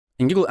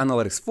In Google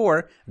Analytics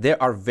 4,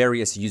 there are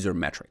various user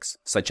metrics,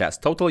 such as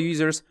total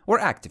users or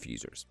active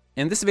users.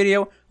 In this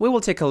video, we will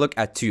take a look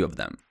at two of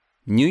them,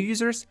 new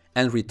users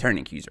and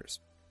returning users.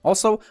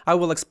 Also, I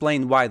will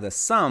explain why the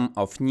sum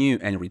of new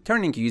and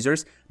returning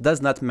users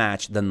does not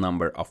match the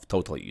number of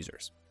total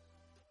users.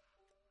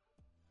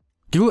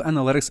 Google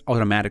Analytics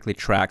automatically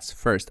tracks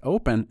first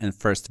open and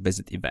first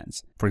visit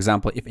events. For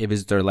example, if a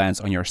visitor lands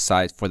on your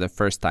site for the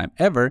first time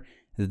ever,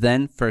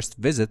 then first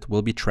visit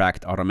will be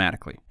tracked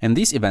automatically. And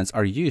these events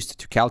are used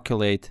to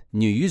calculate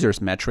new users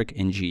metric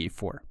in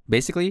GA4.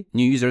 Basically,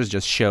 new users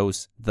just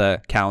shows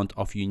the count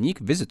of unique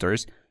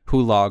visitors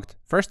who logged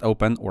first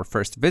open or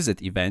first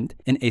visit event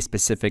in a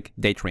specific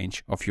date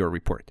range of your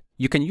report.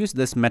 You can use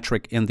this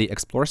metric in the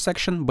Explore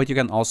section, but you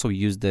can also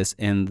use this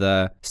in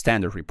the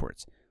standard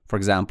reports. For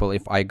example,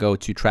 if I go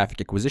to Traffic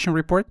Acquisition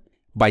Report,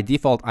 by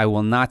default, I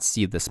will not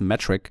see this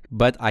metric,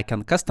 but I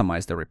can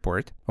customize the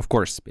report, of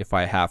course, if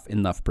I have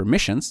enough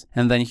permissions.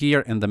 And then here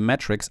in the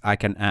metrics, I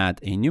can add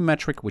a new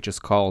metric, which is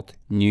called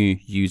new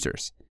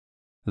users.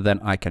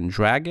 Then I can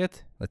drag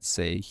it, let's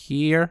say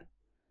here,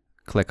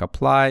 click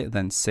apply,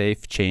 then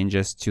save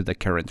changes to the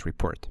current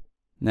report.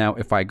 Now,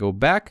 if I go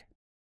back,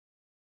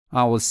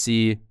 I will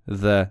see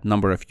the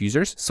number of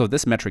users. So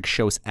this metric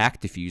shows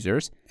active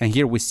users, and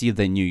here we see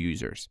the new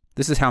users.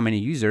 This is how many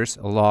users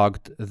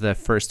logged the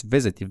first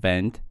visit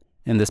event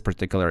in this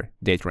particular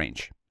date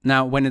range.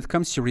 Now, when it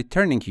comes to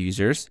returning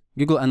users,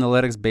 Google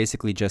Analytics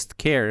basically just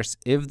cares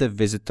if the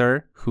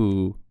visitor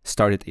who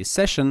started a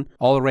session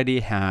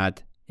already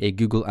had a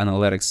Google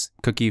Analytics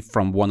cookie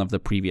from one of the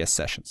previous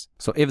sessions.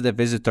 So if the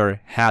visitor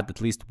had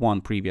at least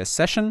one previous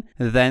session,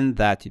 then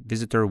that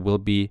visitor will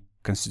be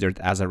considered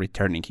as a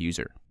returning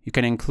user. You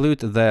can include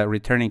the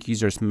returning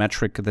users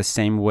metric the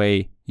same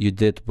way you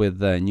did with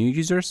the new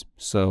users.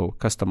 So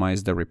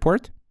customize the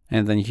report.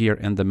 And then here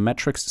in the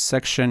metrics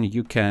section,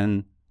 you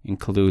can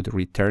include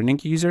returning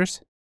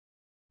users.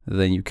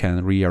 Then you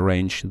can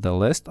rearrange the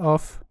list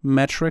of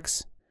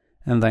metrics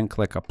and then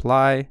click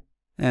apply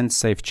and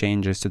save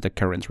changes to the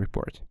current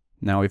report.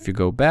 Now, if you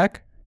go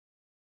back,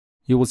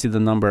 you will see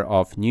the number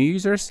of new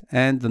users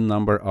and the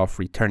number of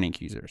returning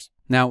users.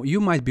 Now,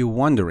 you might be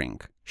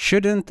wondering,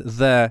 shouldn't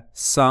the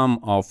sum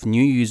of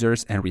new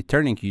users and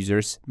returning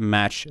users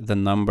match the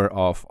number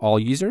of all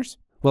users?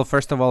 Well,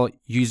 first of all,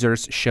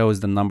 users shows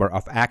the number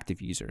of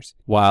active users,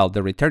 while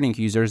the returning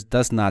users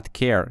does not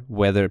care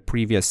whether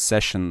previous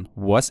session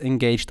was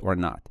engaged or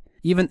not.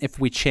 Even if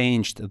we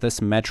changed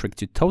this metric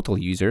to total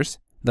users,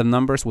 the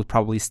numbers would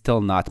probably still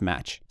not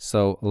match.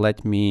 So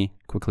let me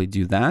quickly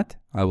do that.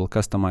 I will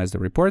customize the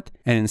report,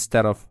 and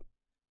instead of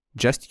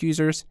just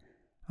users,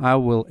 I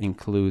will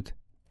include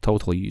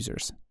total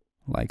users.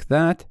 Like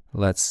that.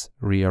 Let's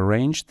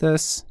rearrange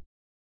this,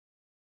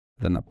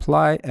 then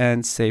apply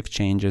and save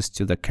changes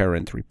to the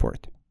current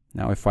report.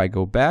 Now, if I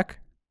go back,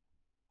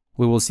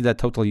 we will see that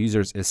total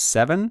users is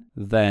 7,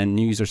 then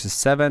new users is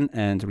 7,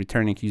 and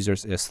returning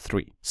users is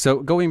 3. So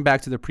going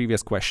back to the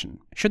previous question,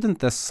 shouldn't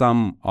the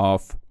sum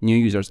of new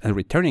users and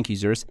returning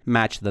users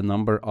match the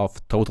number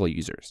of total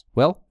users?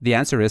 Well, the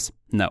answer is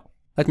no.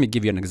 Let me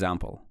give you an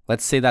example.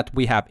 Let's say that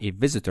we have a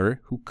visitor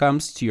who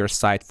comes to your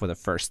site for the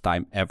first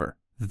time ever.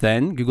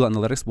 Then Google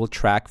Analytics will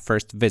track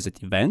first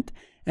visit event,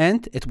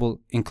 and it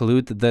will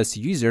include this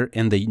user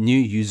in the new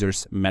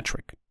users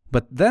metric.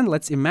 But then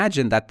let's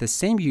imagine that the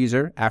same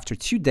user after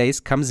 2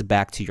 days comes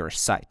back to your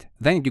site.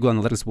 Then Google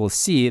Analytics will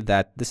see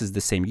that this is the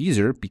same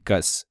user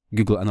because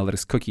Google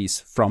Analytics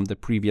cookies from the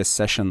previous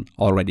session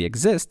already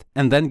exist.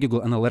 And then Google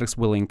Analytics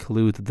will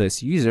include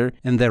this user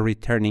in the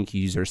returning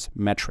users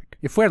metric.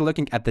 If we're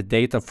looking at the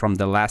data from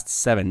the last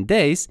 7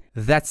 days,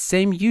 that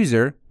same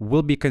user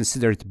will be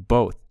considered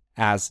both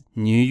as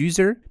new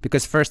user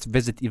because first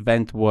visit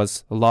event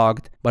was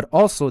logged, but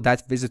also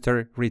that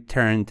visitor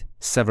returned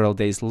several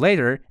days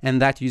later,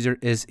 and that user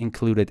is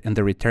included in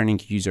the returning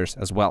users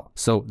as well.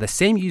 So the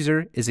same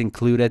user is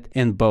included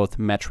in both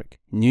metric,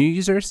 new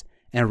users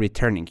and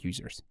returning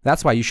users.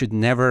 That's why you should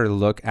never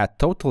look at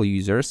total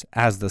users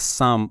as the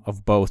sum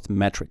of both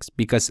metrics,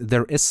 because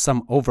there is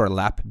some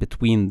overlap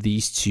between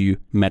these two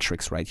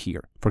metrics right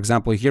here. For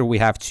example, here we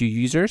have 2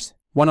 users.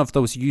 One of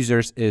those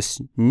users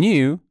is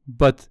new,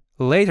 but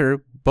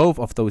later, both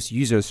of those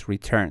users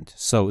returned.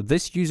 So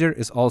this user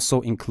is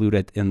also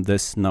included in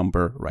this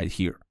number right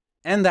here.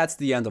 And that's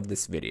the end of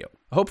this video.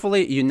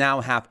 Hopefully you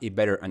now have a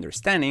better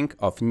understanding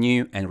of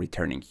new and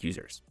returning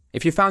users.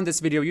 If you found this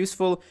video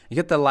useful,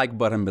 hit the like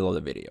button below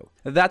the video.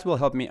 That will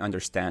help me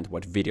understand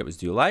what videos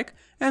do you like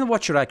and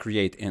what should I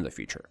create in the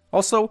future.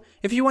 Also,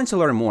 if you want to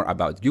learn more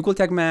about Google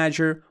Tag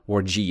Manager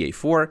or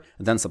GA4,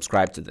 then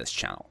subscribe to this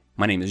channel.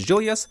 My name is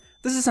Julius,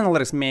 this is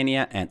Analytics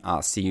Mania, and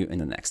I'll see you in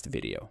the next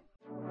video.